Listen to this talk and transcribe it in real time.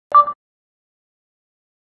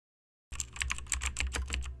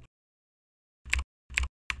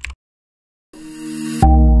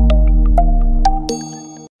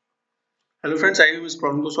Hello friends, आइए हम इस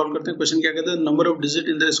प्रॉब्लम को सॉल्व करते हैं। क्वेश्चन क्या कहता है, number of digit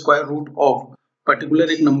in the square root of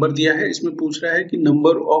particular. एक नंबर दिया है, इसमें पूछ रहा है कि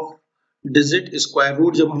number of digit square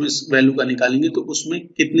root जब हम इस वैल्यू का निकालेंगे तो उसमें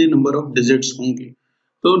कितने नंबर ऑफ डिजिट्स होंगे।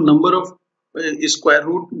 तो नंबर ऑफ स्क्वायर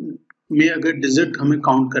रूट में अगर डिजिट हमें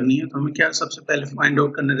काउंट करनी है तो हमें क्या सबसे पहले फाइंड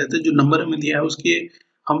आउट करने रहते हैं, जो नंबर हमें दिया है उसकी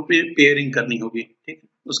हम पे पेयरिंग करनी होगी। ठीक है,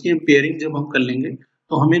 उसकी पेयरिंग जब हम कर लेंगे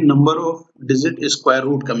तो हमें number of digit square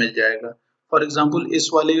root का मिल जाएगा। फॉर एग्जाम्पल इस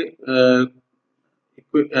वाले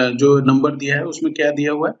जो नंबर दिया है उसमें क्या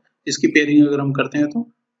दिया हुआ है, इसकी पेयरिंग अगर हम करते हैं तो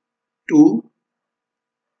 2,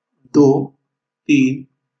 2, 3,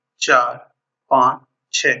 4, 5,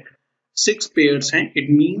 6, 6 पेयर्स हैं। इट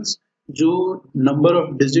मींस जो नंबर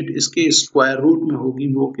ऑफ डिजिट इसके स्क्वायर रूट में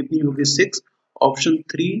होगी वो कितनी होगी, 6। ऑप्शन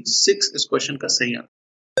 3 6 इस क्वेश्चन का सही आंसर।